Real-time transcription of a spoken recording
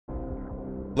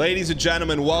Ladies and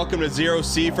gentlemen, welcome to Zero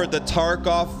Sievert, the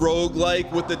Tarkov roguelike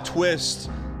with the twist.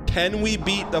 Can we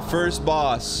beat the first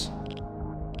boss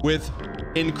with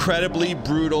incredibly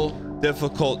brutal,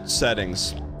 difficult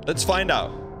settings? Let's find out.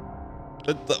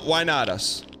 Why not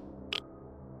us?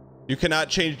 You cannot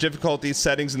change difficulty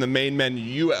settings in the main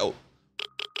menu.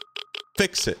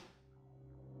 Fix it.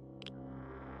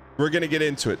 We're gonna get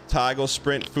into it. Toggle,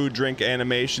 sprint, food, drink,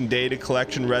 animation, data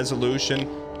collection, resolution.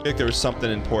 I think there was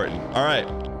something important. All right.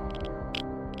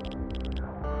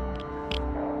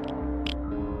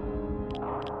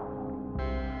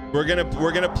 We're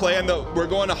gonna play on we're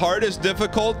going to hardest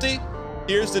difficulty.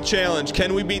 Here's the challenge.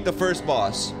 Can we beat the first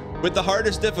boss with the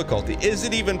hardest difficulty? Is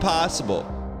it even possible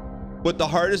with the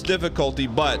hardest difficulty,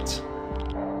 but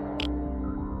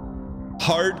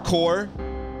hardcore?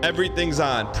 Everything's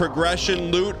on.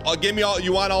 Progression, loot. Give me all.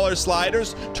 You want all our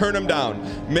sliders? Turn them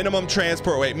down. Minimum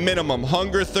transport weight. Minimum.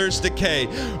 Hunger, thirst, decay.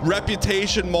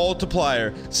 Reputation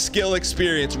multiplier. Skill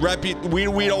experience.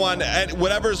 We don't want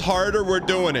whatever's harder. We're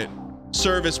doing it.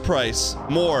 Service price.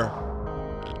 More.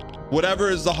 Whatever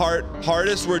is the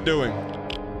hardest. We're doing.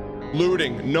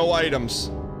 Looting. No items.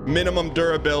 Minimum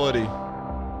durability.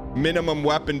 Minimum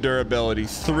weapon durability.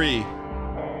 3.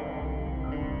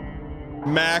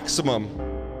 Maximum.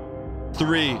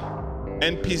 3.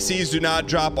 NPCs do not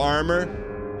drop armor.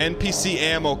 NPC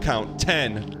ammo count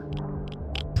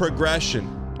 10. Progression.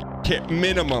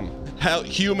 Minimum.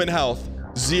 Human health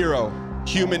 0.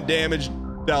 Human damage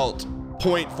dealt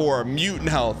 0.4. Mutant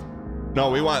health.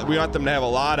 No, we want them to have a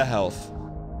lot of health.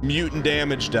 Mutant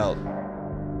damage dealt.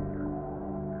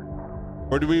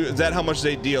 Or do we? Is that how much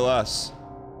they deal us?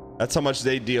 That's how much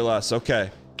they deal us.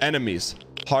 Okay. Enemies.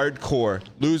 Hardcore.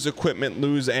 Lose equipment.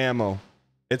 Lose ammo.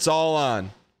 It's all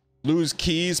on. Lose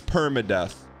keys,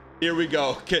 permadeath. Here we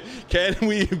go. Can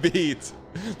we beat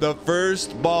the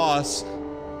first boss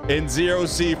in Zero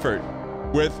Sievert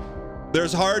with,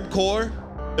 there's hardcore,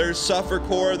 there's suffer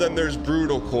core, then there's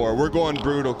brutal core. We're going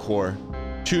brutal core.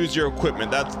 Choose your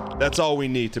equipment. That's all we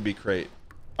need to be great.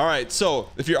 All right, so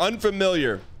if you're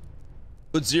unfamiliar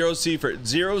with Zero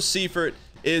Sievert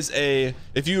is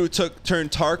if you turn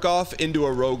Tarkov into a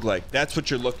roguelike, that's what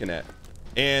you're looking at.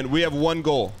 And we have one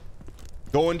goal.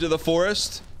 Go into the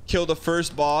forest, kill the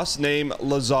first boss named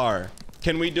Lazar.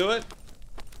 Can we do it?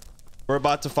 We're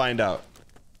about to find out.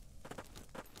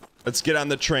 Let's get on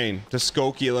the train to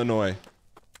Skokie, Illinois.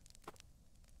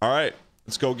 All right,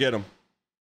 let's go get him.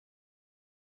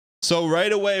 So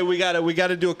right away, we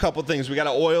gotta do a couple things. We gotta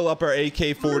oil up our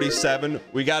AK-47.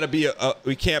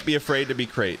 We can't be afraid to be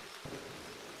crate.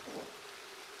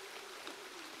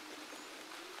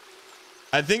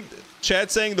 I think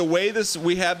chat's saying the way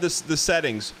we have the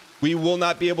settings, we will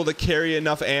not be able to carry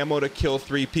enough ammo to kill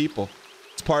 3 people.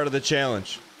 It's part of the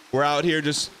challenge. We're out here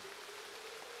just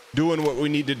doing what we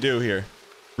need to do here.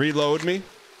 Reload me.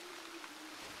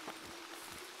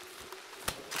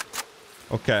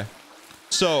 Okay.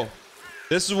 So,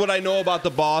 this is what I know about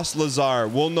the boss, Lazar.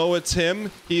 We'll know it's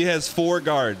him. He has 4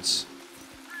 guards.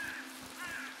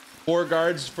 4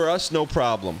 guards for us, no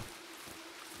problem.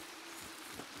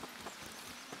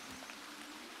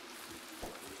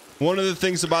 One of the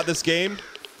things about this game,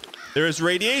 there is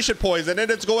radiation poison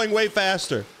and it's going way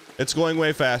faster. It's going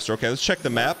way faster. Okay, let's check the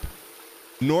map.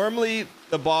 Normally,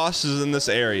 the boss is in this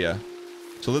area.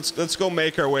 So let's go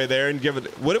make our way there and give it.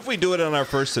 What if we do it on our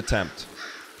first attempt?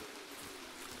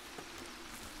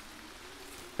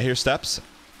 I hear steps.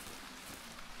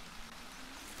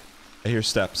 I hear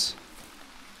steps.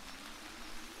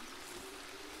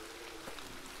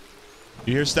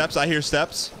 You hear steps? I hear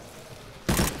steps.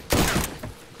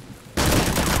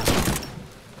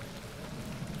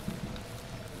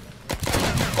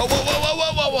 Whoa, whoa, whoa, whoa,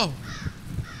 whoa, whoa, whoa.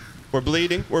 We're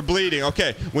bleeding. We're bleeding.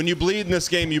 Okay. When you bleed in this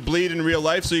game, you bleed in real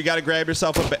life, so you got to grab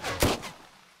yourself a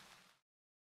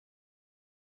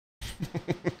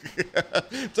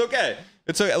It's okay.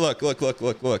 It's okay. Look.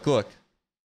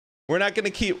 We're not going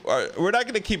to keep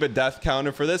a death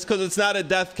counter for this because it's not a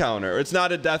death counter. It's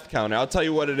not a death counter. I'll tell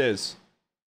you what it is.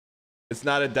 It's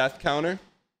not a death counter.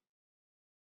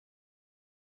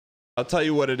 I'll tell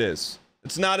you what it is.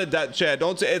 It's not a death, Chad.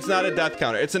 Don't say it's not a death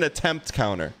counter. It's an attempt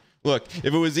counter. Look,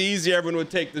 if it was easy, everyone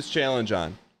would take this challenge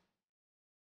on.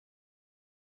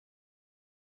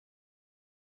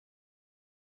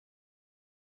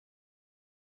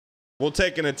 We'll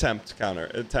take an attempt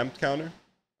counter. Attempt counter?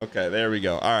 Okay, there we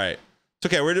go. All right.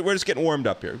 It's okay. We're just getting warmed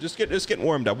up here. Just getting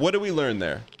warmed up. What did we learn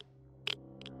there?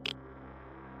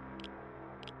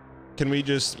 Can we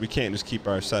can't just keep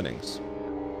our settings.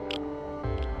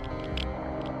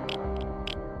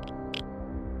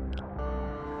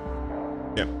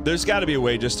 Yeah, there's got to be a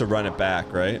way just to run it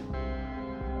back, right?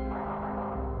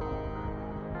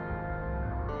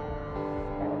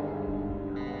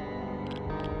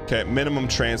 Okay, minimum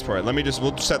transport. Let me just,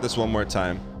 we'll set this one more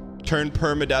time. Turn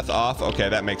permadeath off. Okay,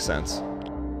 that makes sense.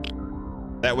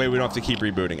 That way we don't have to keep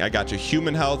rebooting. I got you.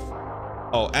 Human health.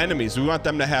 Oh, enemies. We want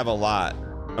them to have a lot.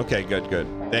 Okay, good, good.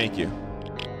 Thank you.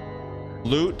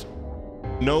 Loot.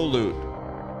 No loot.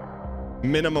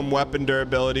 Minimum weapon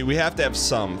durability. We have to have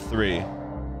some. 3. You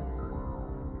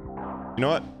know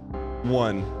what?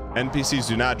 1. NPCs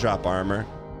do not drop armor.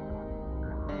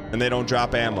 And they don't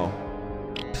drop ammo.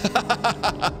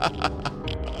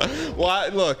 Why?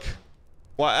 Look.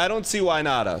 Why? I don't see why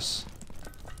not us.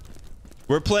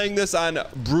 We're playing this on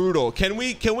brutal. Can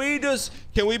we beat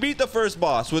the first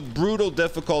boss with brutal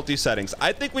difficulty settings?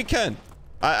 I think we can.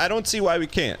 I don't see why we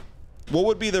can't. What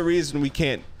would be the reason we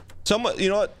can't? Someone, you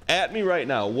know what? At me right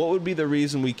now. What would be the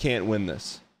reason we can't win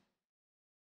this?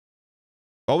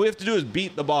 All we have to do is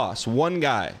beat the boss. One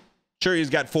guy. Sure, he's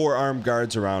got 4 armed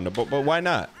guards around him, but why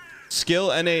not? Skill,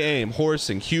 NA aim,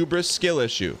 horsing, hubris, skill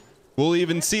issue. We'll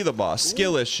even see the boss.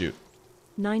 Skill issue.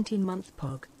 19-month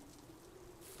pog.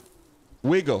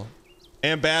 Wiggle.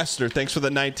 Ambassador, thanks for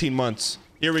the 19 months.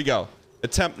 Here we go.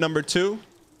 Attempt number 2.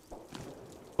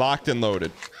 Locked and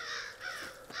loaded.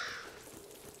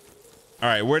 All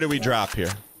right, where do we drop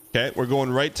here? Okay, we're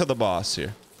going right to the boss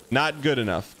here. Not good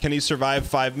enough. Can he survive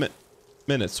 5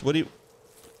 minutes? What do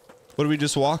we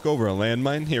just walk over? A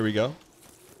landmine? Here we go.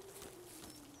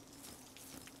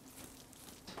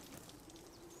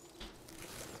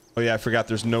 Oh yeah, I forgot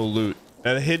there's no loot.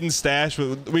 At a hidden stash,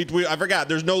 I forgot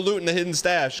there's no loot in the hidden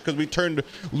stash because we turned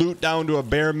loot down to a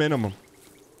bare minimum.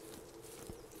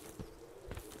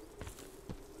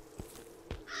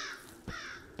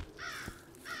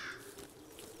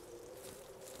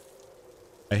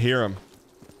 I hear him.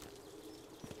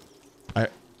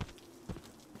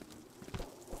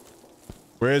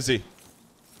 Where is he?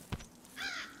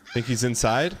 Think he's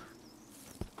inside?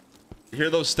 You hear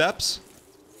those steps?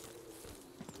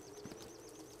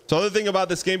 So the other thing about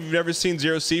this game, if you've never seen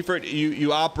Zero Sievert,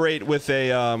 you operate with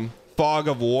a fog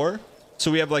of war.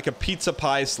 So we have like a pizza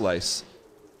pie slice.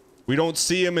 We don't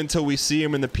see him until we see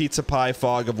him in the pizza pie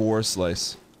fog of war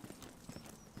slice.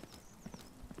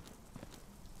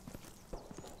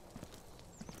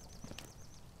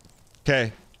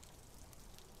 Okay.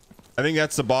 I think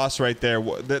that's the boss right there.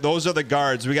 Those are the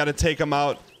guards. We got to take them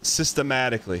out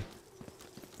systematically.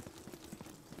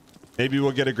 Maybe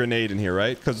we'll get a grenade in here,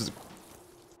 right? Because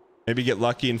maybe get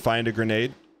lucky and find a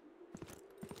grenade.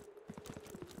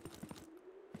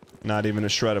 Not even a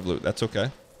shred of loot. That's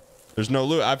okay. There's no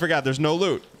loot. I forgot there's no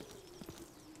loot.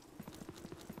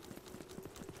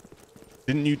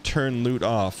 Didn't you turn loot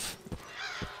off?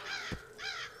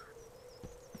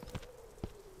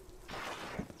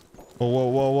 Whoa, whoa,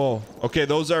 whoa, whoa. Okay,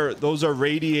 those are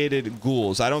radiated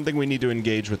ghouls. I don't think we need to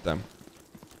engage with them.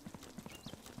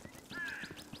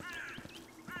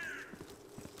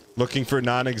 Looking for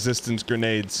non-existent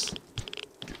grenades.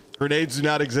 Grenades do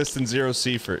not exist in Zero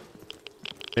Sievert.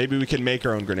 Maybe we can make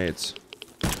our own grenades.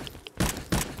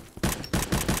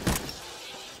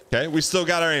 Okay, we still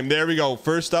got our aim. There we go.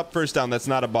 First up, first down. That's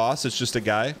not a boss. It's just a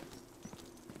guy.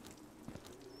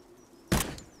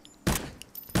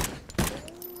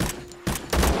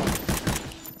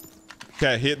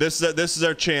 Okay, this is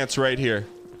our chance right here.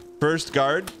 First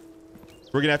guard.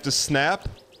 We're gonna have to snap.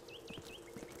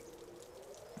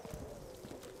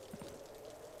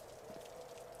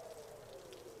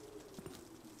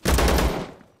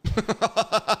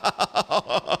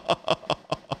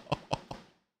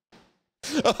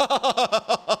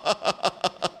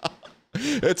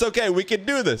 It's okay. We can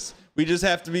do this. We just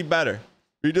have to be better.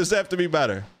 We just have to be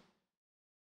better.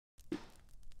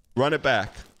 Run it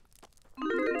back.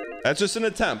 That's just an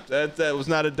attempt. That was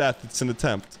not a death. It's an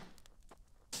attempt.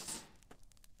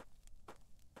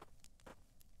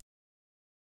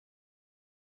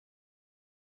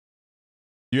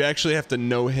 You actually have to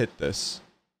no-hit this.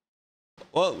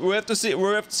 Well, we have to see. We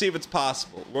have to see if it's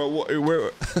possible.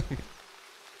 We're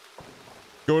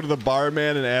go to the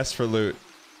barman and ask for loot.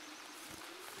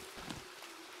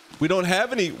 We don't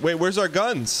have any. Wait, where's our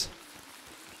guns?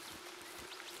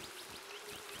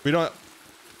 We don't.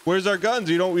 Where's our guns?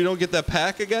 We don't get that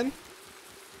pack again?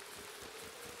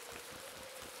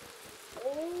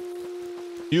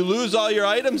 You lose all your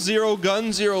items, 0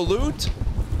 guns, 0 loot?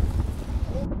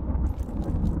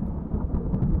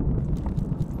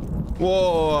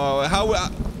 Whoa, how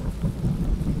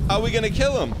are we gonna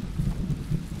kill him?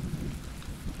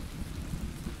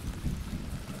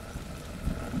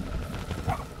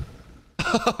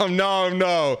 Oh,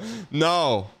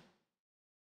 no.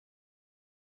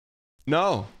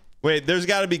 No. Wait, there's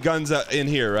got to be guns in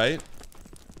here, right?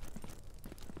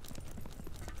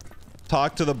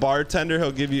 Talk to the bartender.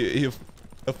 He'll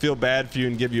He'll feel bad for you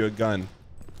and give you a gun.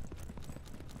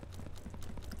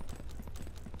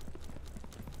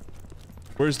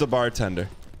 Where's the bartender?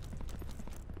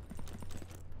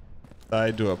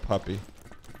 Tied to a puppy.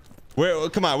 Where?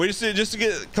 Come on. We just to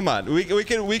get. Come on. We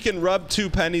can rub 2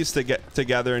 pennies to get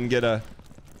together and get a.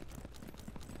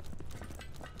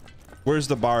 Where's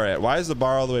the bar at? Why is the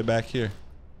bar all the way back here?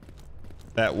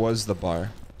 That was the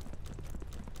bar.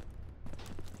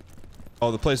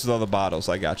 Oh, the place with all the bottles.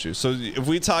 I got you. So if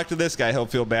we talk to this guy, he'll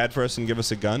feel bad for us and give us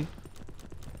a gun.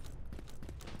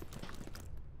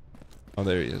 Oh,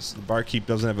 there he is. The barkeep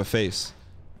doesn't have a face.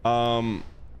 I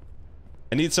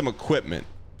need some equipment.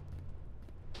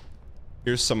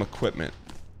 Here's some equipment.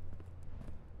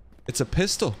 It's a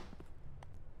pistol.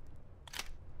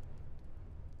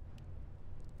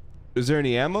 Is there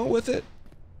any ammo with it?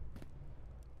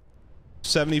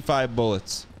 75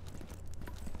 bullets.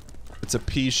 It's a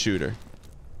pea shooter.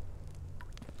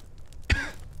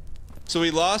 So we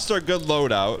lost our good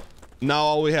loadout. Now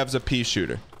all we have is a pea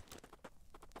shooter.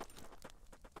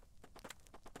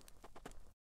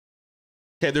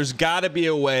 Okay, there's got to be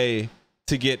a way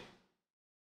to get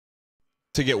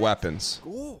weapons.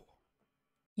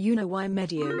 You know why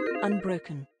Medio,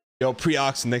 unbroken. Yo,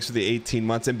 Preoxen, thanks for the 18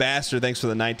 months. Ambassador, thanks for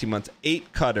the 19 months.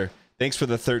 8 Cutter, thanks for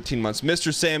the 13 months.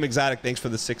 Mr. Sam Exotic, thanks for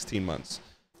the 16 months.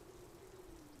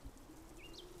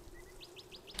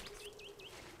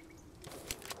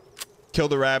 Kill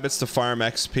the rabbits to farm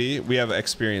XP. We have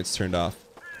experience turned off.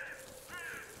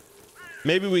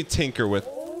 Maybe we tinker with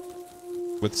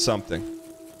something.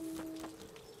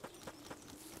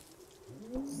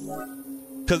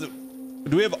 Because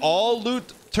do we have all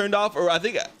loot turned off, or I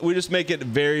think we just make it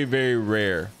very, very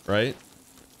rare, right?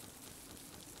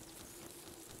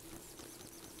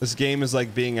 This game is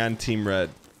like being on Team Red.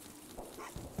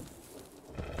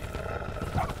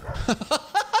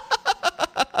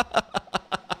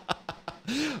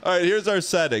 All right, here's our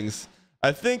settings.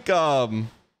 I think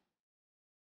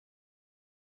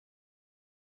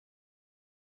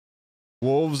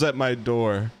wolves at my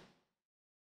door.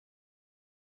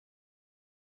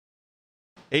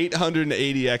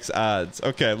 880x odds.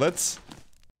 Okay, let's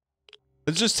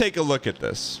just take a look at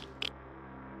this.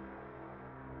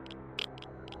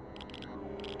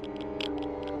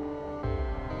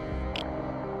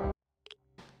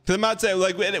 Cause I'm not saying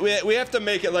like we have to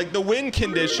make it like the win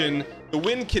condition. The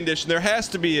win condition. There has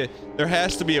to be a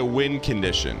win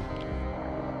condition.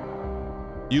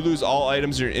 You lose all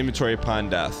items in your inventory upon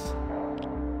death.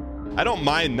 I don't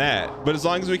mind that, but as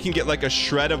long as we can get like a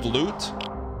shred of loot.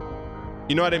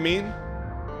 You know what I mean?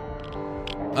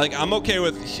 Like I'm okay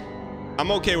with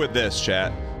this,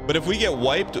 chat. But if we get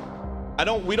wiped, we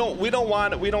don't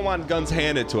want guns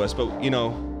handed to us, but you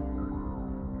know.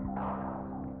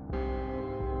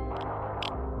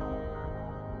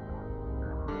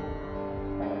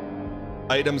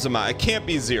 Items amount. It can't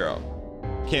be 0.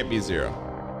 Can't be 0.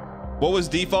 What was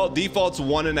default? Default's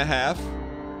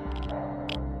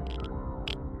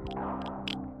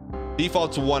 1.5.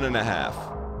 Default's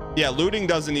 1.5. Yeah, looting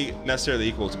doesn't necessarily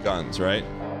equals guns, right?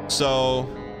 So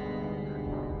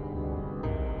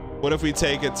what if we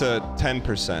take it to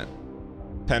 10%?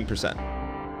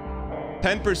 10%.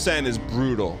 10% is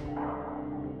brutal.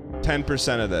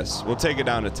 10% of this. We'll take it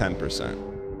down to 10%.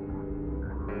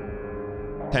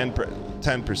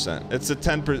 10%. It's a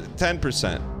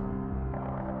 10%.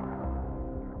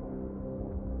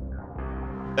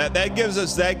 That gives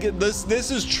us this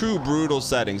is true brutal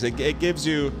settings. It gives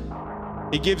you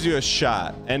a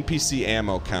shot. NPC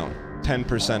ammo count.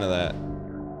 10% of that.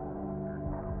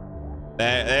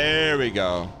 There we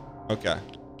go. Okay.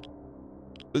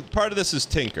 Part of this is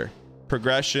tinker.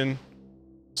 Progression.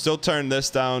 Still turn this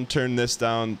down. Turn this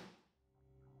down.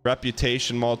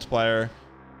 Reputation multiplier.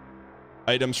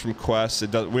 Items from quests.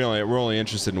 We're only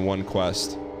interested in one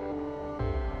quest.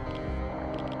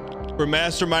 We're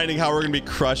masterminding how we're gonna be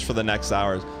crushed for the next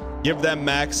hours. Give them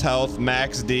max health,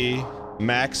 max D,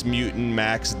 max mutant,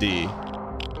 max D.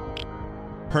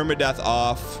 Permadeath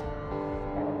off.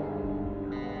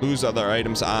 Lose other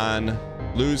items on.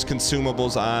 Lose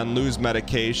consumables on. Lose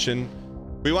medication.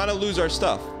 We want to lose our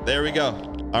stuff. There we go.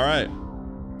 All right.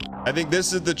 I think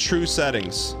this is the true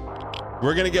settings.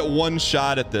 We're gonna get one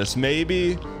shot at this.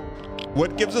 Maybe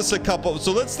what gives us a couple.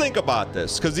 So let's think about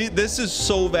this, because this is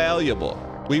so valuable.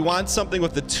 We want something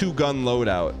with the 2-gun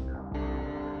loadout.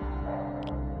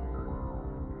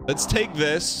 Let's take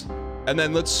this and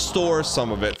then let's store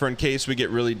some of it for in case we get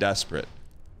really desperate.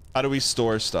 How do we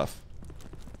store stuff?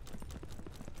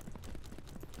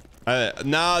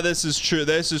 Nah, this is true.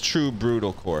 This is true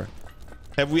brutal core.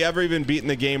 Have we ever even beaten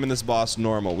the game in this boss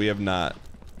normal? We have not.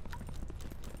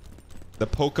 The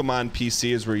Pokemon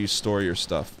PC is where you store your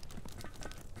stuff.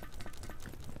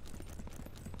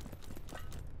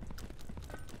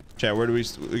 Chat, where do we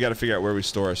gotta figure out where we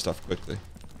store our stuff quickly.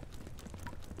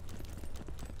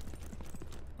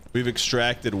 We've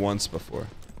extracted once before.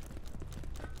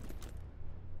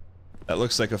 That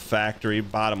looks like a factory.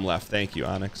 Bottom left. Thank you,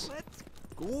 Onyx. Let's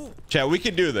go. Chat, we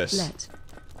can do this. Let.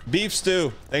 Beef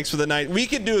stew. Thanks for the night. We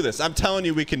can do this. I'm telling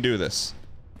you, we can do this.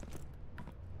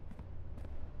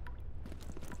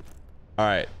 All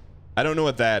right. I don't know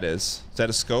what that is. Is that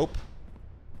a scope?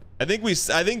 I think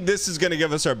this is going to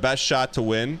give us our best shot to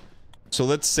win. So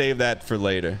let's save that for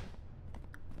later.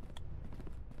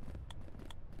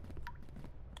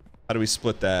 How do we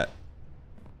split that?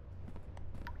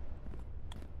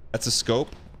 That's a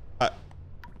scope. How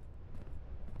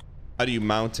do you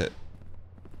mount it?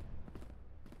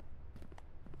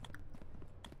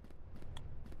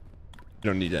 You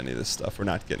don't need any of this stuff. We're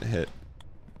not getting hit.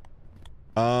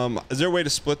 Is there a way to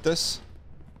split this?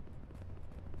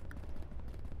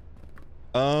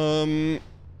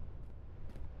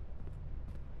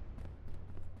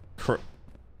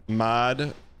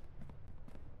 Mod.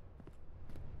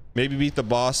 Maybe beat the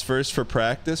boss first for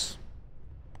practice.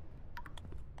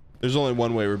 There's only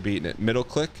one way we're beating it. Middle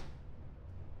click.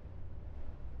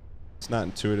 It's not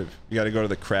intuitive. You got to go to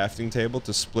the crafting table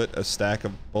to split a stack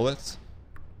of bullets.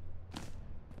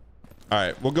 All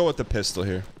right, we'll go with the pistol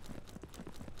here.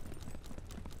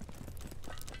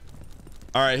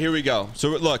 All right, here we go. So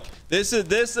look, this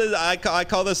is I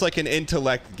call this like an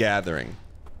intellect gathering.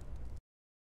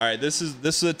 All right, this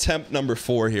is attempt number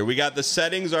 4 here. We got the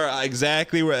settings are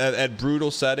exactly at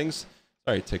brutal settings.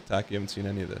 Sorry, TikTok, you haven't seen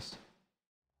any of this.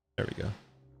 There we go.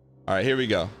 All right, here we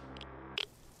go.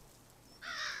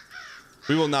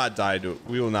 We will not die to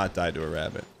a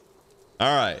rabbit.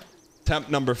 All right, attempt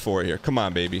number 4 here. Come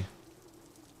on, baby.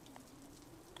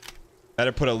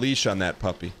 Better put a leash on that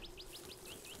puppy.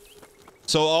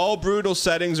 So all brutal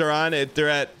settings are on it. They're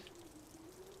at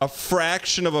a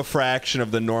fraction of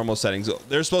the normal settings.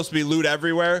 There's supposed to be loot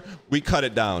everywhere. We cut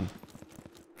it down.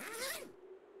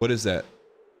 What is that?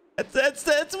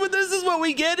 That's what this is what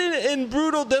we get in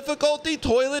brutal difficulty.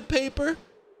 Toilet paper.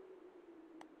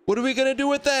 What are we gonna do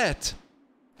with that?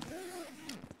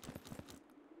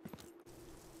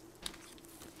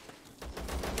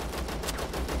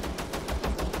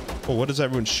 Oh, what is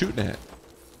everyone shooting at?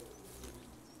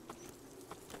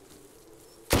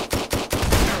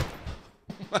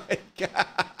 My gosh.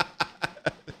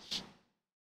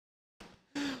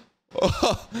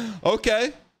 Oh,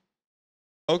 okay.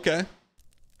 Okay.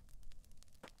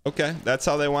 Okay, that's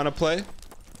how they want to play.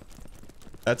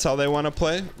 That's how they want to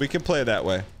play. We can play that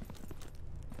way.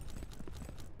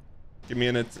 Give me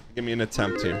an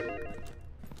attempt here.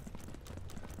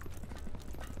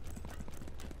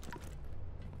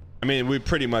 I mean, we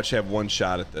pretty much have one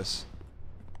shot at this.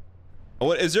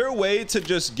 What is there a way to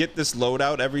just get this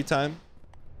loadout every time?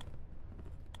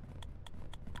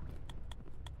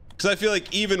 Because I feel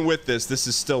like even with this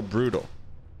is still brutal.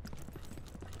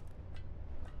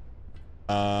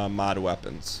 Mod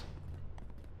weapons.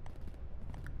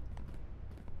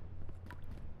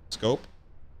 Scope.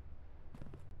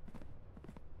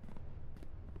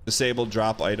 Disable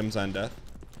drop items on death.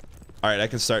 All right, I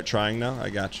can start trying now. I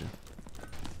got you.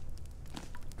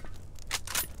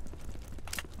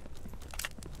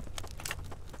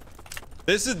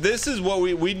 This is what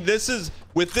this is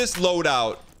with this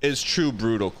loadout is true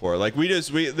brutal core. Like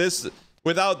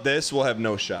without this we'll have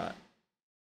no shot.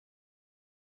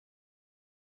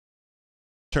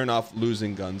 Turn off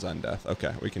losing guns on death.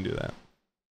 Okay, we can do that.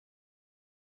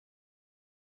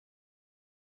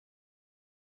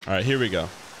 All right, here we go.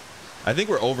 I think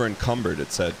we're over encumbered,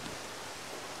 it said.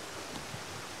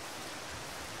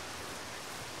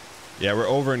 Yeah, we're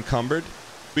over encumbered.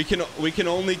 We can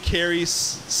only carry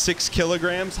 6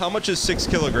 kilograms. How much is 6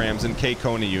 kilograms in K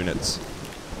Kona units?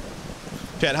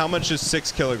 Chat, how much is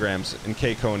 6 kilograms in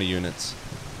K Kona units?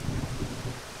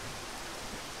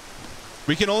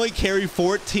 We can only carry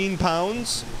 14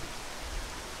 pounds.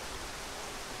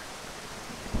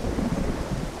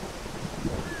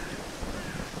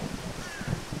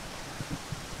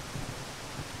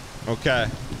 Okay.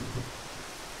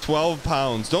 12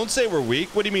 pounds. Don't say we're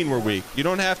weak. What do you mean we're weak? You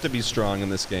don't have to be strong in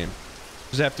this game.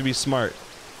 You just have to be smart.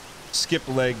 Skip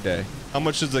leg day. How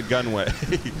much does a gun weigh?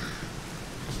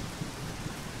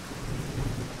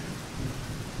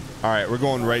 All right, we're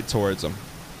going right towards them.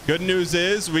 Good news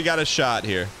is we got a shot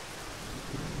here.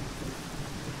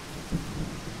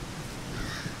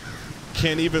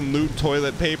 Can't even loot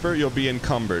toilet paper. You'll be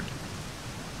encumbered.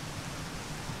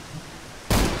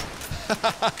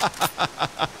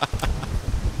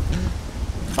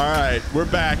 All right, we're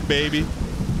back, baby.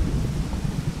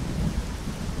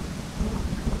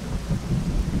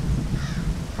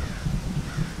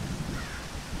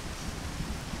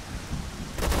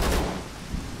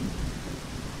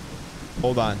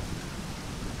 Hold on.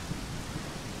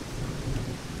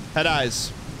 Head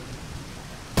eyes.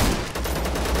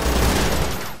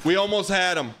 We almost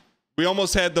had him. We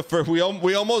almost had the first. We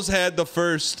almost had the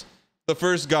first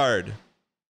guard.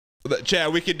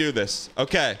 Chat, we can do this.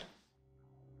 Okay.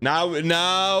 Now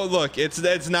look,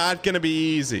 it's not gonna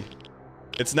be easy.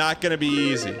 It's not gonna be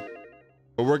easy,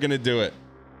 but we're gonna do it.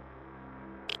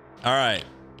 All right.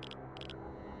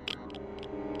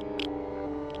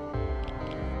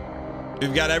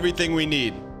 We've got everything we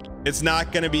need. It's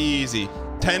not gonna be easy.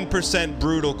 10%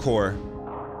 brutal core.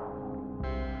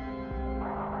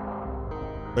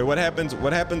 Wait, what happens?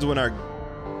 What happens when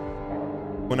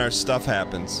our stuff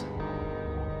happens?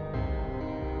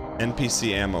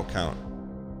 NPC ammo count.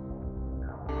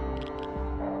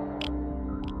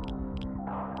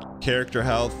 Character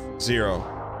health 0.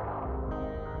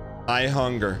 High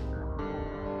hunger.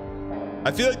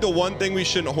 I feel like the one thing we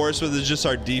shouldn't horse with is just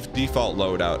our default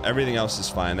loadout. Everything else is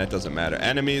fine. That doesn't matter.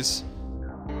 Enemies,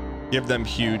 give them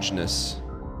hugeness.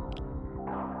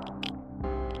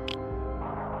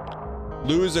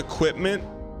 Lose equipment.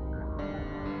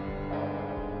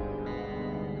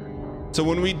 So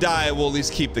when we die, we'll at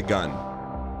least keep the gun.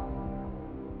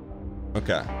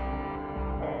 Okay.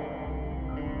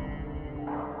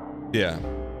 Yeah.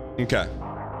 Okay.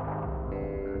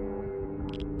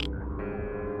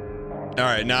 All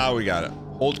right, now we got it.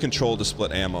 Hold control to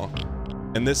split ammo,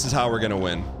 and this is how we're gonna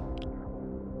win.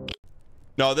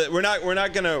 No, we're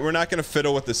not gonna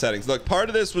fiddle with the settings. Look, part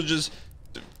of this was just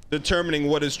determining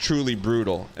what is truly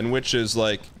brutal and which is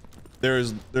like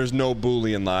there's no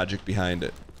Boolean logic behind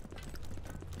it.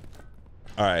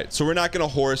 All right, so we're not gonna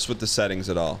horse with the settings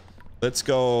at all. Let's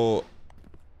go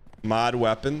mod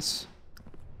weapons,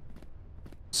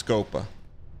 Scopa.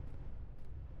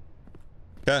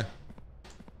 Okay.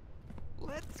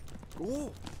 Let's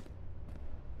go.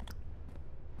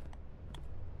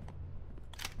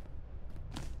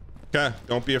 Okay,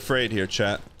 don't be afraid here,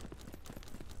 chat.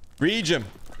 Regim,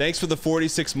 thanks for the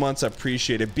 46 months. I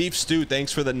appreciate it. Beef Stew,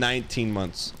 thanks for the 19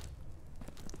 months.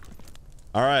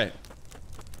 All right.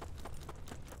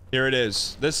 Here it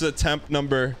is. This is attempt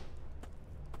number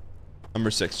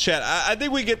 6. Chat, I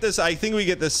think we get this. I think we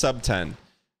get this sub 10.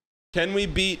 Can we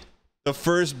beat the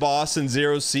first boss in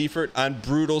Zero Sievert on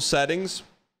brutal settings?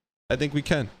 I think we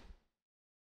can.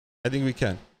 I think we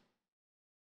can.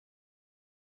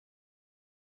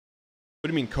 What do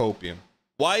you mean copium?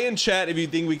 Why in chat if you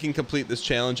think we can complete this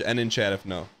challenge, and in chat if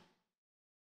no?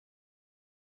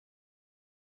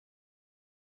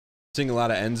 Seeing a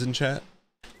lot of ends in chat.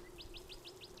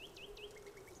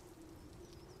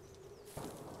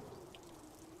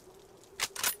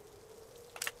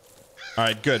 All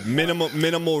right, good.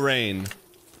 Minimal rain.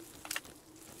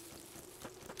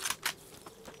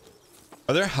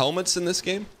 Are there helmets in this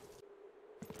game?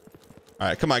 All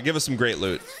right, come on, give us some great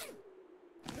loot.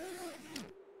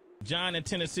 John in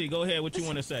Tennessee, go ahead. What you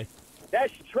want to say?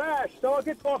 That's trash, dog.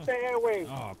 Get off the airwaves.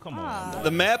 Oh, come on.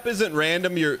 The map isn't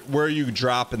random. Where you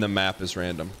drop in the map is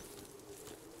random.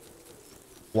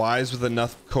 Wise with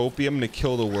enough copium to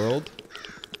kill the world.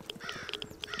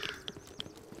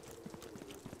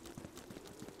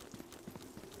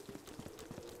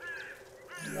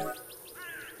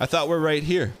 I thought we're right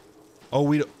here.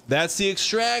 Oh, that's the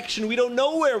extraction. We don't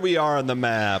know where we are on the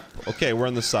map. Okay, we're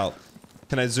in the south.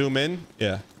 Can I zoom in?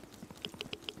 Yeah.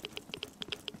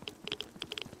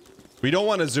 We don't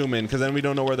want to zoom in because then we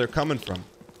don't know where they're coming from.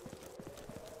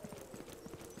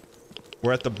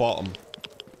 We're at the bottom.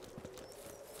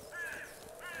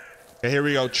 Okay, here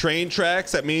we go. Train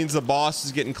tracks. That means the boss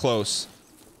is getting close.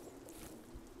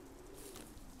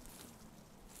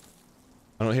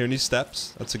 I don't hear any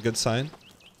steps. That's a good sign.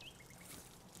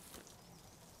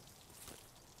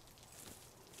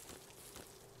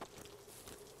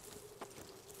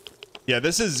 Yeah,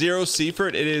 this is Zero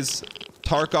Sievert. It is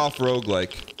Tarkov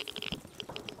roguelike.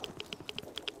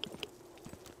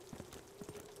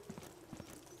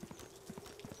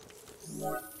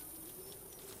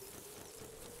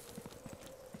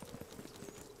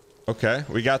 Okay,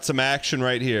 we got some action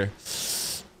right here.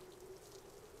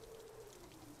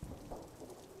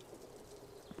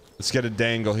 Let's get a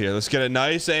dangle here. Let's get a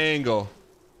nice angle.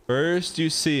 First, you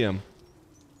see him.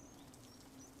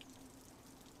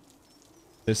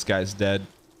 This guy's dead.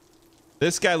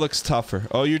 This guy looks tougher.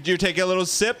 Oh, you're taking a little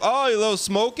sip? Oh, you're a little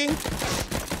smoking?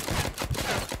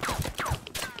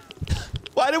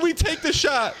 Why did we take the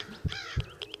shot?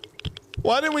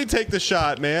 Why didn't we take the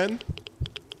shot, man?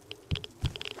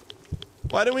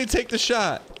 Why didn't we take the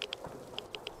shot?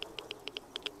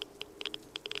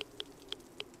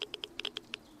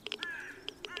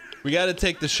 We got to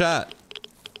take the shot.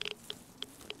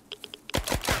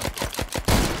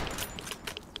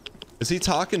 Is he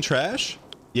talking trash?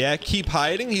 Yeah, keep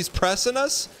hiding. He's pressing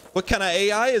us. What kind of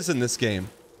AI is in this game?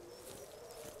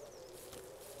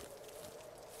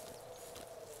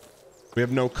 We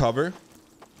have no cover.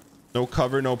 No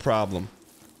cover, no problem.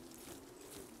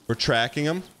 We're tracking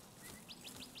him.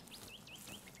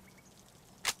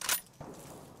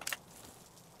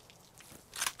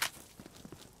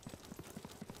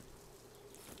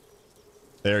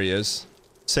 There he is.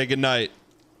 Say goodnight.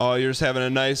 Oh, you're just having a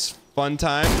nice, fun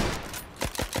time.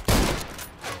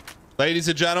 Ladies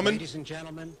and gentlemen,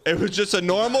 it was just a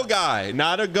normal guy,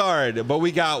 not a guard, but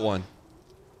we got one.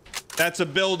 That's a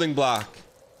building block.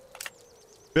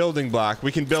 Building block.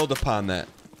 We can build upon that.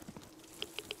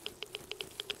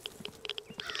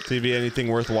 See if anything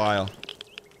worthwhile.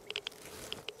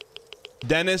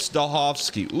 Dennis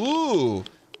Dahovsky. Ooh.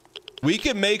 We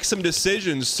can make some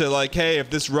decisions to like, hey,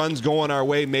 if this run's going our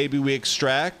way, maybe we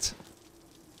extract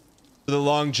for the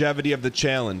longevity of the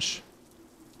challenge.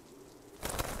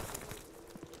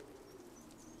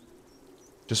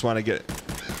 Just want to get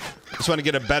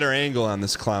a better angle on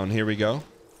this clown. Here we go.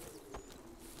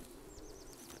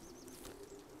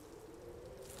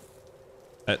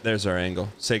 There's our angle.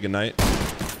 Say goodnight.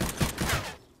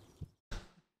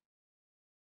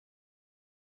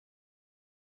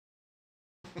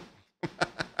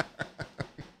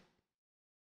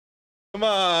 Come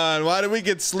on. Why did we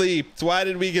get sleeped? Why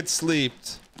did we get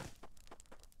sleeped?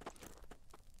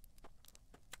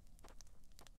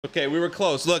 Okay, we were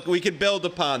close. Look, we could build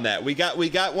upon that. We got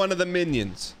one of the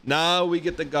minions. Now we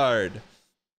get the guard.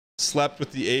 Slept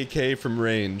with the AK from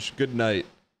range. Good night.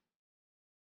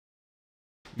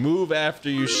 Move after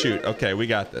you shoot. Okay, we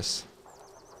got this.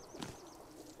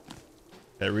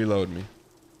 Okay, reload me.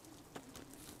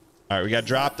 All right, we got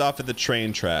dropped off at the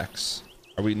train tracks.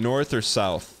 Are we north or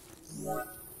south?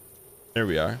 There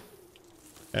we are.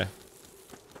 Yeah.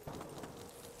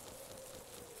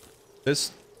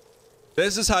 This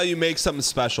is how you make something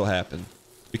special happen.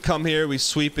 We come here, we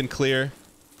sweep and clear.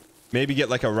 Maybe get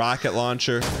like a rocket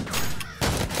launcher.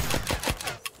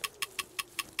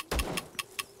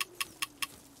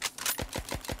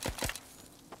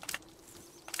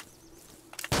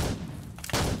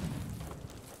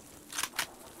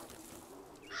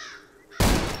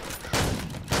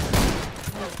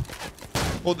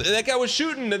 Well, that guy was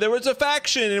shooting. There was a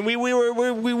faction, and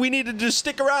we needed to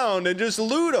stick around and just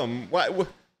loot them.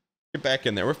 Get back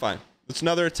in there. We're fine. That's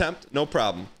another attempt. No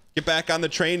problem. Get back on the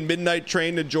train. Midnight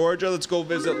train to Georgia. Let's go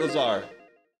visit Lazar.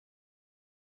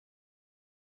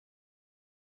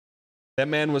 That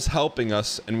man was helping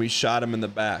us, and we shot him in the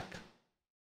back.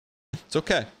 It's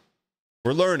okay.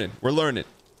 We're learning. We're learning.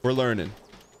 We're learning.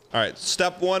 All right.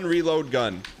 Step 1, reload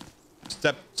gun.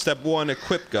 Step 1,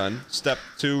 equip gun. Step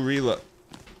 2, reload.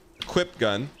 Equip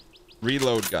gun.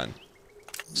 Reload gun.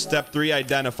 Step 3,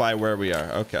 identify where we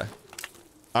are. Okay.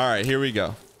 All right, here we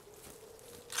go.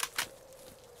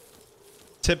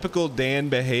 Typical Dan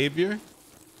behavior.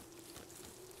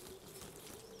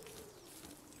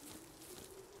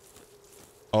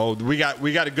 Oh, we got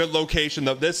a good location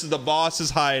though. This is the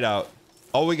boss's hideout.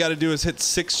 All we got to do is hit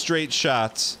 6 straight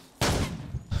shots.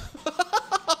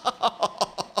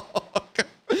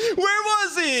 Where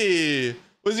was he?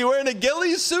 Was he wearing a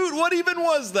ghillie suit? What even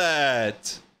was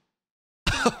that?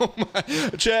 Oh my!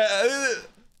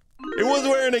 It was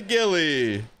wearing a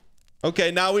ghillie. Okay,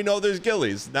 now we know there's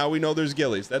ghillies. Now we know there's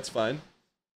ghillies. That's fine.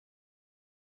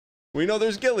 We know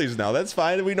there's ghillies now. That's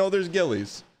fine. We know there's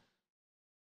ghillies.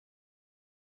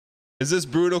 Is this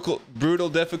brutal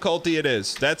difficulty? It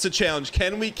is. That's a challenge.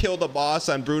 Can we kill the boss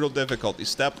on brutal difficulty?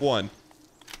 Step 1.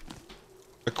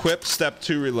 Equip. Step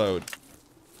 2, reload.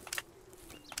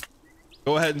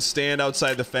 Go ahead and stand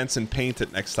outside the fence and paint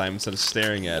it next time instead of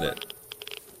staring at it.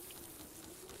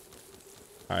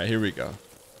 All right, here we go.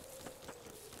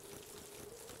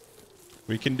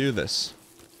 We can do this.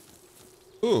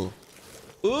 Ooh.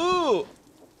 Ooh.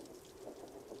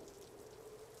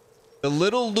 The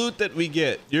little loot that we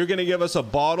get. You're going to give us a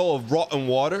bottle of rotten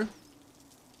water?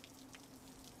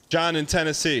 John in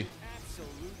Tennessee.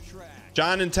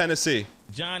 John in Tennessee.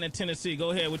 John in Tennessee.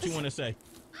 Go ahead. What you want to say?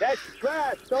 That's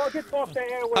trash, dog. Get off the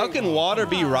airway. How can water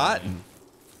be rotten?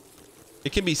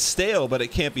 It can be stale, but it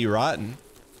can't be rotten.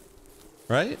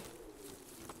 Right?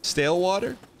 Stale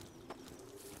water?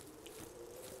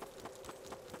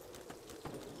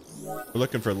 We're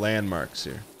looking for landmarks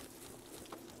here.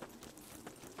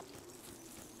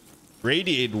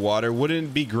 Radiated water, wouldn't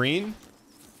it be green?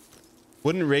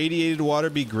 Wouldn't radiated water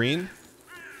be green?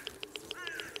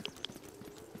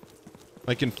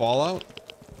 Like in Fallout?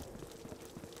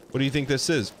 What do you think this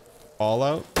is?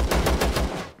 Fallout?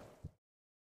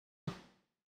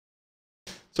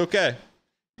 It's okay.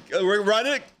 We're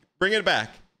running it. Bring it back.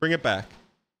 Bring it back.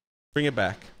 Bring it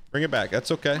back. Bring it back.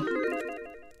 That's okay.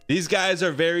 These guys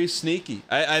are very sneaky.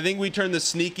 I think we turn the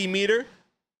sneaky meter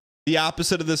the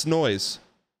opposite of this noise.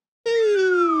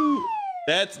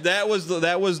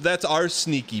 That's our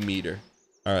sneaky meter.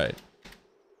 All right.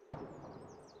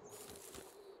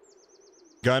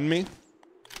 Gun me.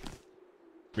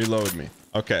 Reload me.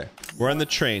 Okay. We're on the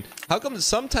train. How come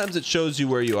sometimes it shows you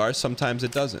where you are, sometimes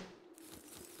it doesn't?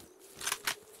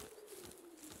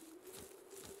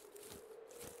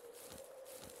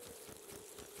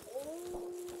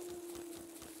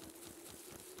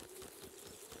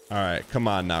 All right, come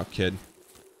on now, kid.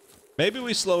 Maybe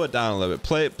we slow it down a little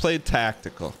bit. Play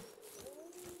tactical.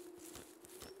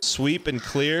 Sweep and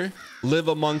clear. Live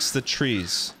amongst the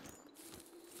trees.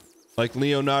 Like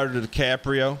Leonardo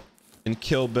DiCaprio in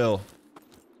Kill Bill.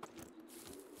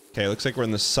 Okay, looks like we're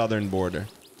in the southern border.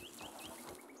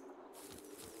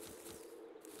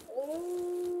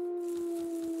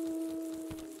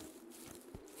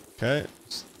 Okay.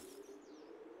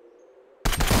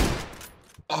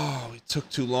 Oh, it took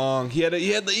too long. He had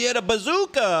a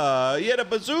bazooka. He had a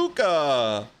bazooka.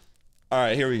 All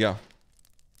right, here we go.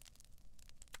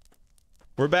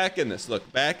 We're back in this. Look,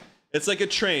 back. It's like a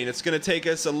train. It's gonna take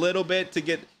us a little bit to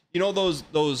get. You know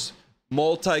those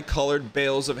multicolored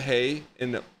bales of hay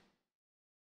in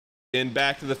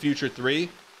Back to the Future 3?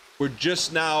 We're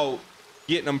just now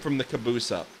getting them from the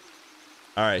caboose up.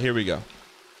 All right, here we go.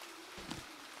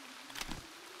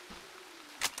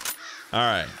 All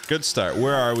right, good start.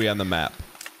 Where are we on the map?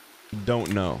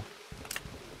 Don't know.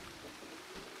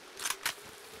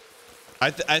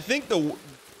 I think the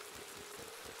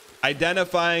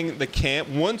identifying the camp,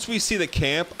 once we see the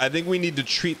camp, I think we need to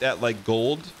treat that like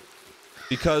gold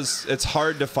because it's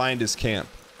hard to find his camp.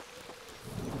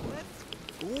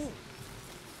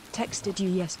 Texted you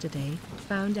yesterday.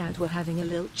 Found out we're having a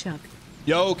Lil Chug.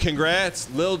 Yo, congrats,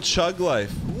 Lil Chug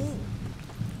life.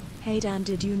 Hey Dan,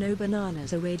 did you know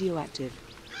bananas are radioactive?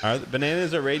 Are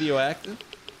bananas radioactive?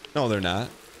 No, they're not.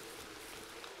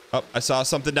 Oh, I saw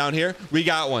something down here. We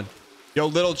got one. Yo,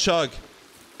 Little Chug.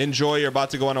 Enjoy. You're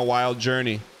about to go on a wild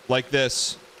journey. Like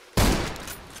this.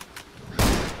 I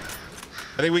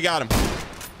think we got him.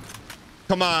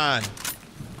 Come on.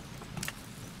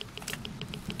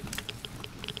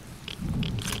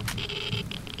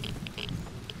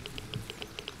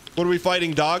 What are we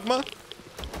fighting? Dogma?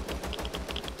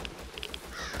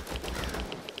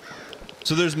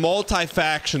 So there's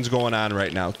multi-factions going on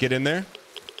right now. Get in there.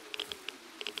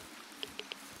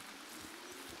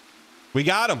 We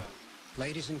got him.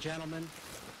 Ladies and gentlemen,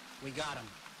 we got him.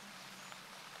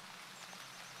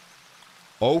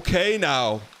 Okay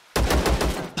now. No,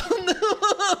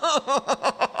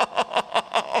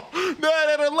 it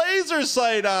had a laser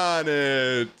sight on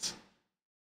it.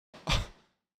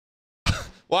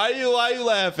 Why are you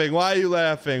laughing? Why are you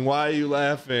laughing? Why are you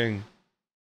laughing?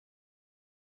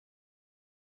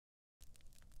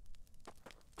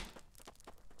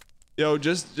 Yo,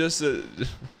 just a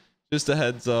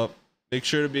heads up. Make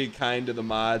sure to be kind to the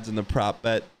mods and the prop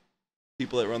bet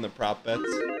people that run the prop bets.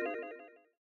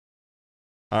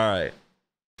 All right,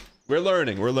 we're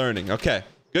learning. We're learning. Okay.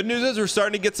 Good news is we're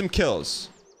starting to get some kills.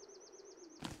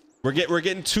 We're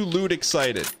getting too loot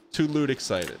excited. Too loot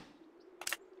excited.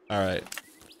 All right.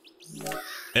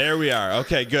 There we are.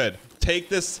 Okay, good. Take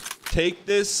this. Take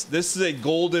this. This is a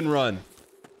golden run.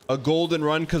 A golden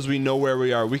run because we know where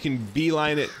we are. We can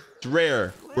beeline it. It's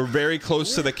rare. We're very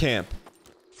close to the camp.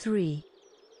 3.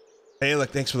 Hey, look,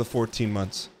 thanks for the 14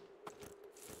 months.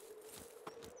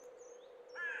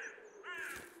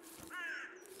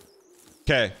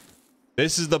 Okay.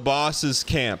 This is the boss's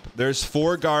camp. There's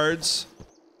 4 guards.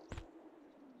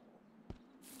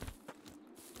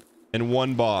 And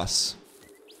 1 boss.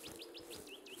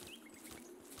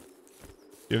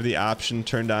 You have the option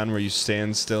turned on where you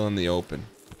stand still in the open.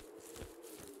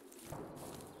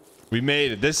 We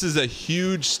made it. This is a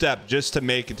huge step just to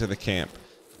make it to the camp.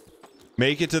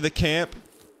 Make it to the camp.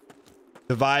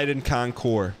 Divide and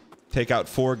conquer. Take out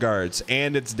 4 guards.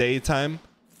 And it's daytime,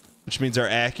 which means our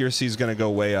accuracy is going to go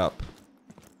way up.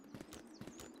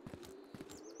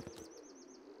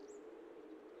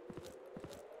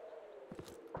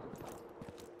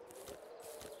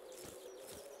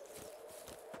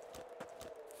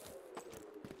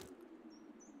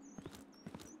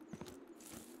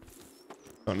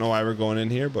 Don't know why we're going in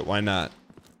here, but why not?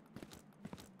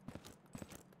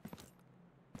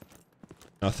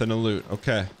 Nothing to loot.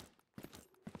 Okay.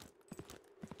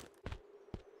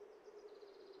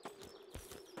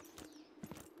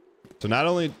 So not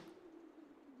only...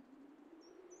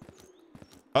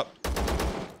 Oh.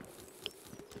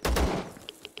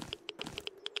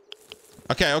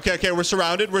 Okay, okay, okay. We're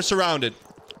surrounded. We're surrounded.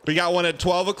 We got one at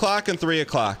 12 o'clock and 3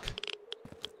 o'clock.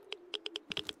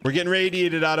 We're getting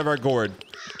radiated out of our gourd.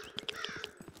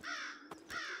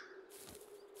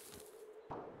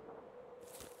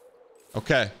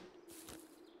 Okay.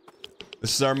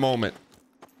 This is our moment.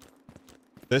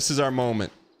 This is our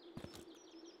moment.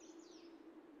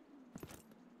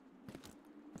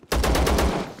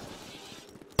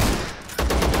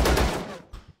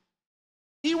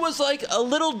 He was like a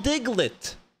little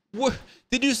diglet. What?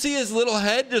 Did you see his little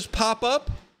head just pop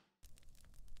up?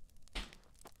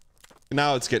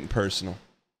 Now it's getting personal.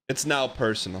 It's now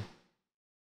personal.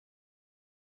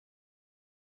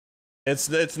 It's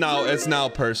now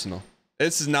personal.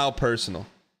 This is now personal.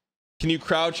 Can you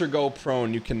crouch or go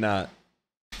prone? You cannot.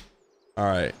 All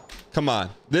right. Come on.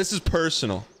 This is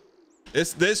personal.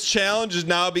 This challenge is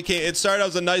now became, it started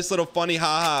as a nice little funny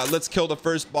haha. Let's kill the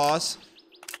first boss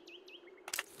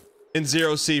in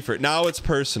Zero Sievert. Now it's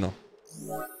personal.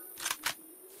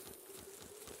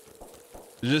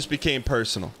 It just became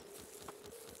personal.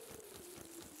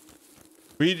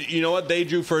 You know what? They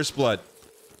drew first blood.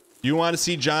 You want to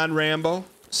see John Rambo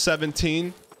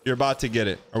 17? You're about to get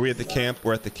it. Are we at the camp?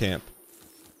 We're at the camp.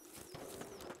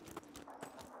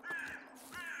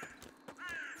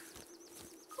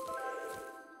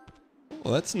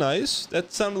 Well, that's nice.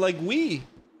 That sounded like we.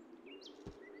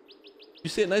 You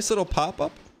see a nice little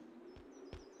pop-up?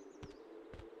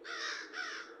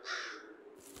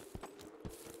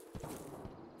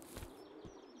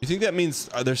 You think that means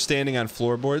are they standing on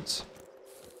floorboards?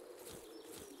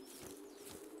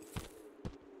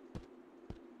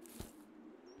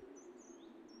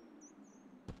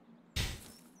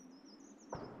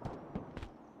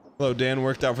 Hello, Dan.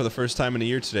 Worked out for the first time in a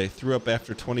year today. Threw up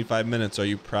after 25 minutes. Are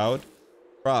you proud?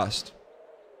 Frost.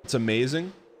 It's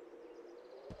amazing.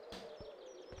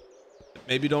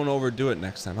 Maybe don't overdo it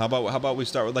next time. How about we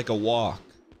start with like a walk?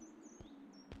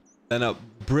 Then a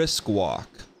brisk walk.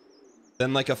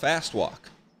 Then like a fast walk.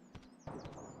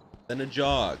 Then a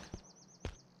jog.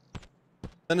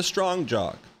 Then a strong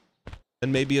jog.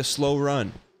 Then maybe a slow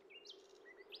run.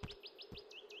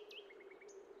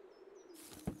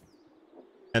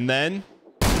 And then...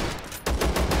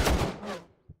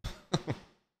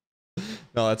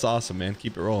 No, that's awesome, man.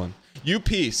 Keep it rolling. You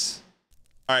peace.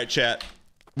 All right, chat.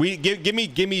 We give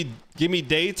me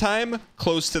daytime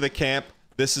close to the camp.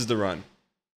 This is the run.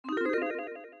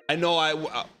 I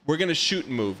know we're gonna shoot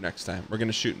and move next time. We're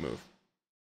gonna shoot and move.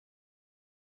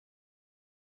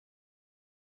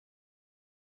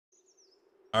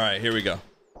 All right, here we go.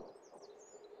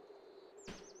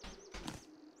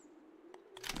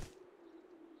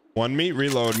 One me,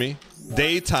 reload me.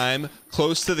 Daytime,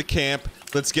 close to the camp.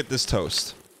 Let's get this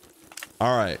toast.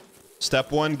 All right.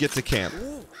 Step one, get to camp.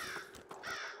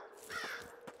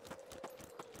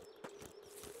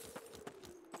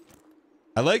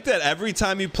 I like that every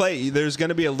time you play, there's going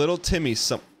to be a little Timmy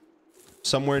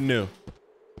somewhere new.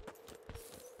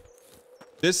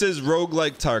 This is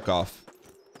Roguelike Tarkov.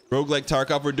 Roguelike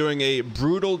Tarkov, we're doing a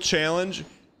brutal challenge.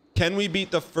 Can we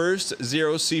beat the first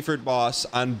Zero Sievert boss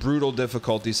on brutal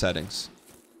difficulty settings?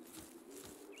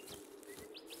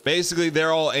 Basically,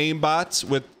 they're all aimbots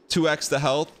with 2x the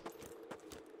health.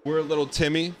 We're a little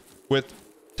Timmy with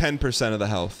 10% of the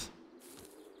health.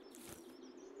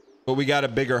 But we got a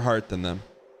bigger heart than them.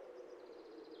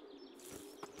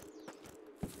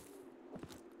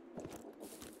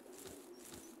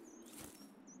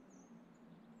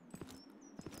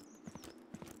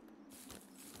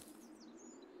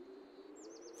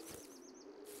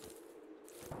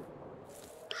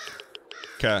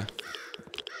 Okay.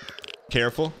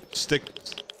 Careful. Stick.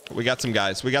 We got some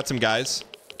guys. We got some guys.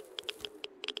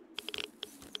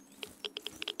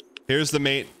 Here's the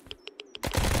mate.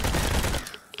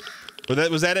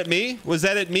 Was that at me? Was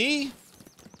that at me?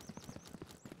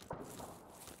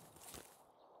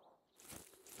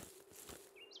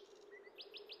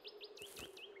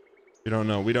 We don't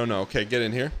know. We don't know. Okay, get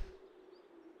in here.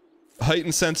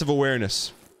 Heightened sense of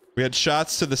awareness. We had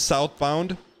shots to the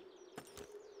southbound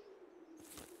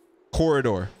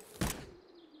corridor.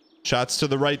 Shots to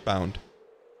the right bound.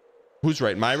 Who's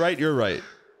right? My right? Your right.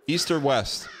 East or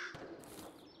west?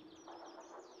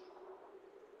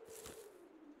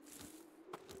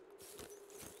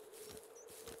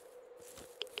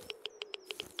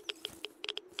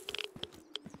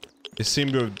 They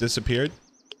seem to have disappeared.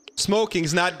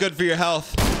 Smoking's not good for your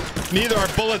health. Neither are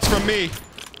bullets from me.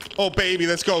 Oh, baby,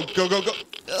 let's go. Go, go, go.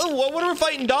 Oh, what are we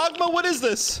fighting? Dogma? What is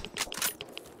this?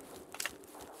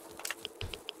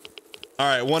 All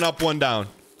right, one up, one down.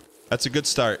 That's a good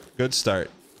start. Good start.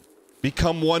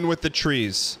 Become one with the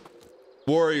trees.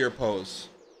 Warrior pose.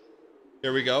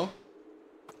 Here we go.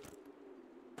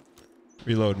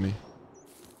 Reload me.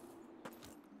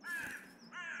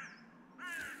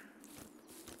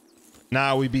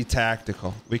 Now we be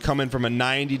tactical. We come in from a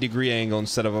 90-degree angle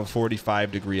instead of a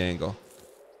 45-degree angle.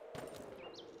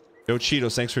 Yo,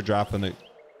 Cheetos, thanks for dropping the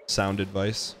sound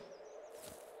advice.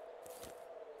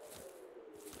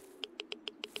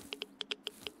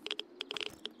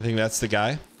 I think that's the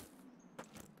guy.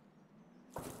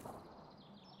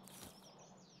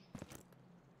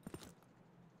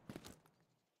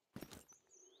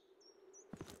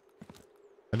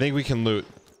 I think we can loot.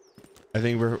 I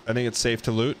think it's safe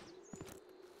to loot.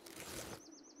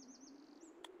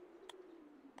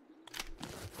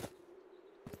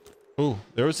 Ooh,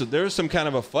 there was some kind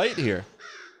of a fight here.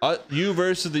 You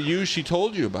versus the you she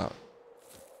told you about.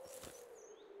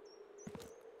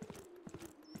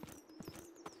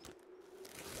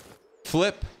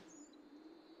 Flip.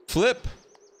 Flip.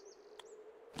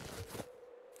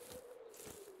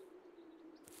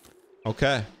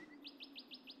 Okay.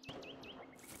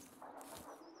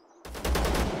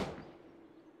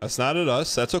 That's not at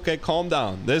us. That's okay. Calm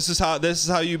down. This is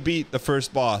how you beat the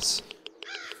first boss.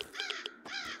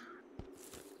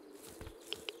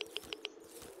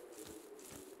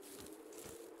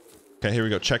 Okay, here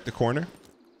we go. Check the corner.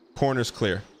 Corner's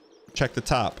clear. Check the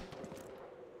top.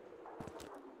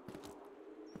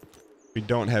 We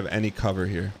don't have any cover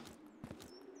here.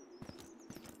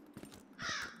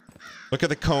 Look at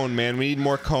the cone, man. We need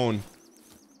more cone.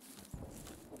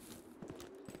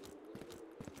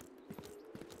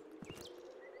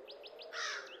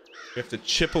 We have to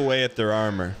chip away at their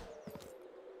armor.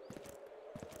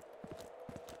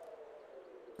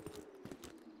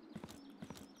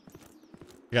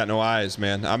 We got no eyes,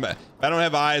 man. I don't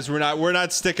have eyes. We're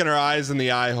not sticking our eyes in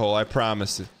the eye hole. I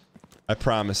promise it. I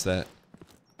promise that.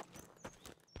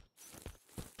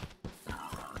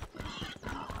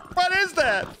 What is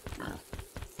that?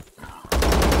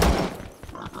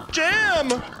 Jam!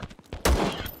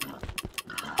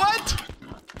 What?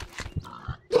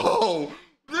 Oh,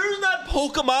 there's not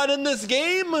Pokemon in this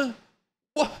game.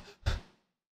 What?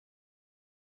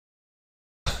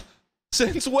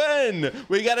 Since when?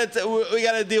 We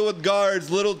gotta deal with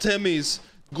guards, little Timmies,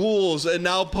 ghouls, and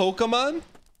now Pokemon?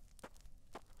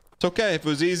 It's okay. If it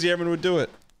was easy, everyone would do it.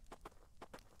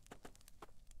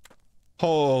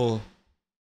 Oh.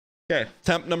 Okay.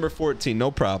 Temp number 14.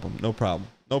 No problem. No problem.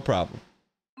 No problem.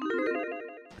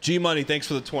 G Money, thanks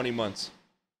for the 20 months.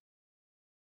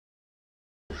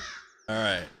 All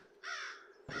right.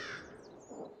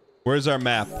 Where's our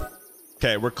map?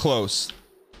 Okay, we're close.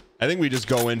 I think we just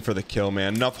go in for the kill,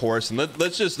 man. Enough horse, and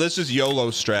let's just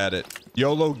YOLO strat it.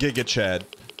 YOLO Giga Chad.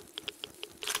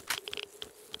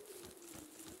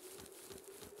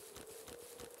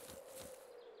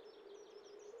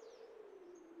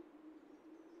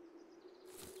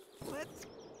 Let's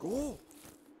go.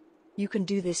 You can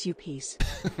do this, you piece.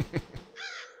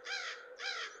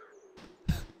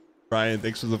 Brian,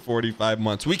 thanks for the 45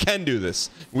 months. We can do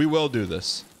this. We will do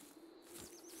this.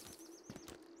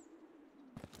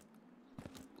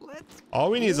 All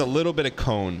we need is a little bit of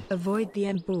cone. Avoid the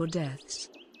Embor deaths.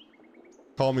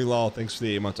 Call me lol. Thanks for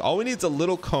the 8 months. All we need is a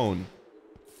little cone.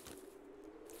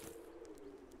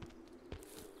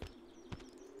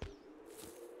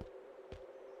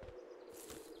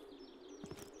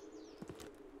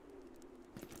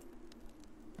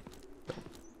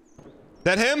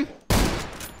 That him?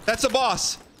 That's the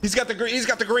boss. He's got the green. He's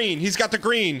got the green. He's got the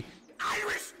green.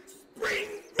 Iris Spring.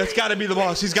 That's got to be the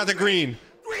boss. He's got the green.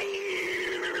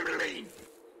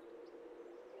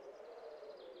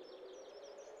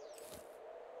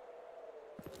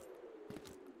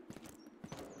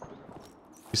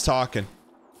 He's talking.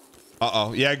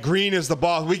 Uh-oh. Yeah, green is the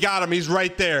boss. We got him. He's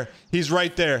right there. He's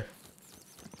right there.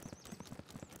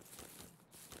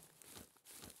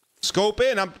 Scope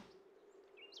in.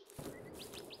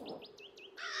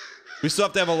 We still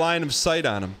have to have a line of sight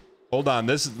on him. Hold on.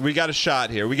 We got a shot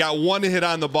here. We got one hit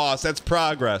on the boss. That's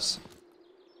progress.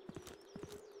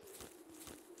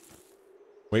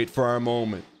 Wait for our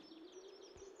moment.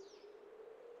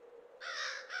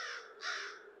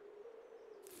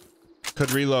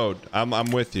 Could reload.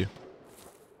 I'm with you.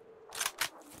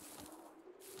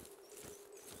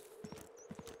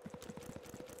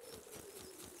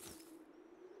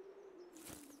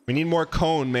 We need more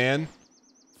cone, man.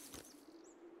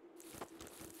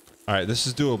 All right, this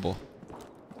is doable.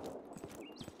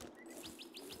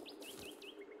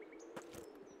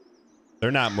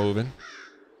 They're not moving.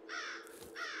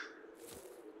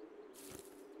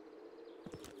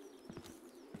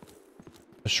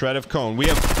 A shred of cone. We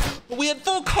had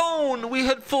full cone. We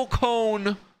had full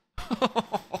cone.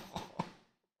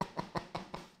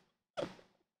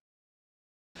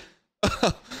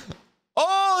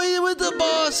 Oh, he was the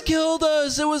boss. Killed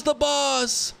us. It was the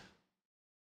boss.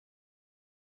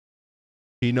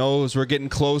 He knows we're getting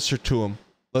closer to him.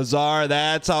 Lazar,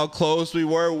 that's how close we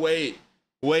were. Wait.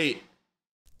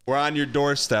 We're on your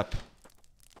doorstep.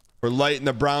 We're lighting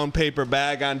the brown paper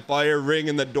bag on fire,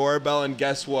 ringing the doorbell, and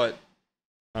guess what?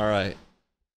 All right.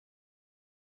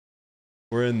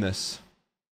 We're in this.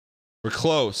 We're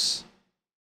close.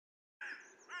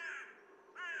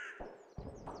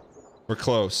 We're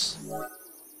close.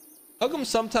 How come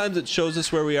sometimes it shows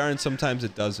us where we are and sometimes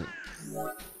it doesn't?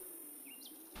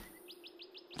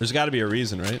 There's got to be a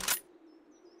reason, right?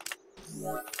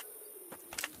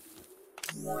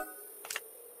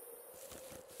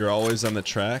 You're always on the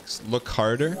tracks. Look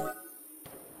harder.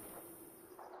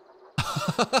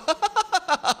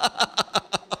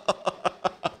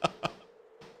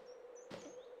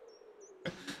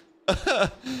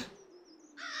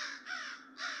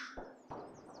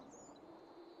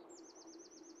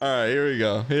 All right, here we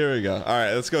go. Here we go. All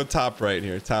right, let's go top right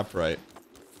here. Top right.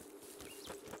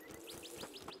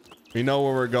 We know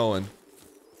where we're going.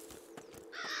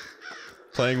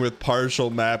 Playing with partial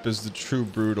map is the true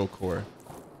brutal core.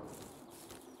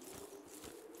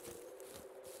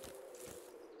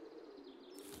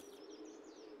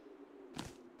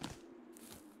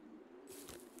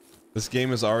 This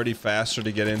game is already faster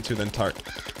to get into than Tart.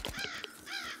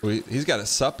 He's got a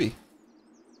suppy.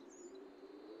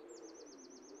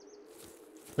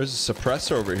 There's a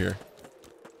suppressor over here.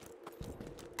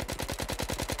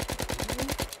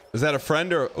 Is that a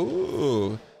friend or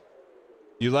ooh?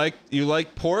 You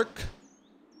like pork?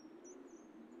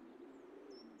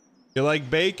 You like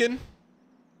bacon?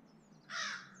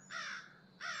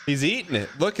 He's eating it.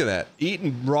 Look at that.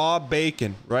 Eating raw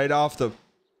bacon right off the...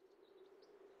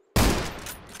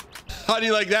 How do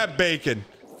you like that bacon?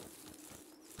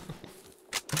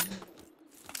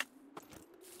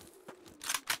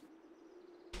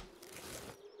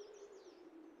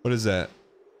 What is that?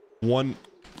 One...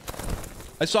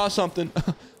 I saw something.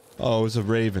 Oh, it was a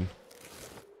raven.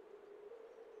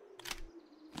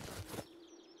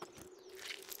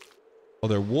 Oh,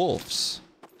 they're wolves.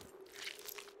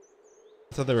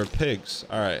 I thought they were pigs.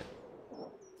 All right.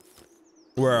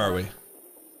 Where are we?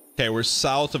 Okay, we're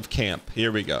south of camp.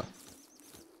 Here we go.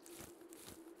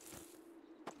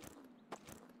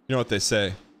 You know what they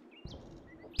say?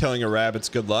 Killing a rabbit's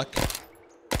good luck.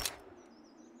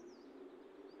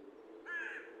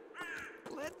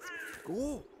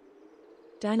 Go.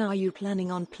 Dan, are you planning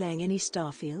on playing any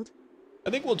Starfield? I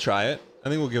think we'll try it. I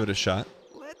think we'll give it a shot.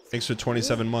 Thanks for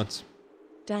 27 months.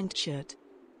 Danked shirt.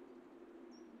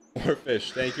 More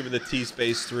fish. Thank you for the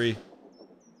T-Space 3.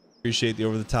 Appreciate the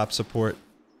over-the-top support.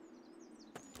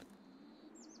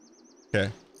 Okay.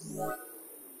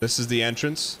 This is the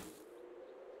entrance.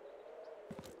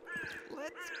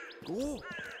 Go.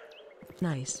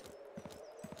 Nice.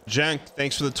 Jank,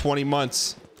 thanks for the 20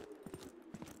 months.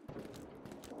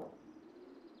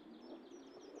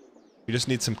 We just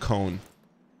need some cone.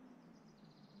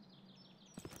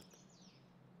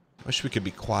 Wish we could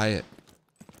be quiet.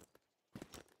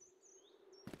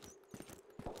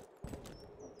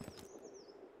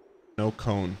 No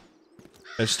cone.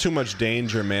 There's too much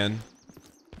danger, man.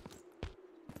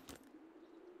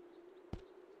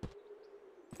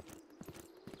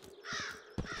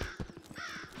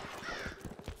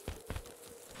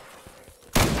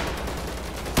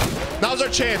 Now's our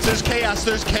chance. There's chaos.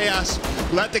 There's chaos.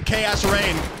 Let the chaos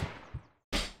reign.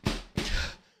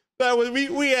 That was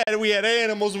we had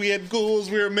animals. We had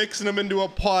ghouls. We were mixing them into a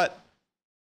pot.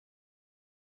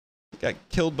 Got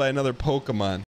killed by another Pokemon.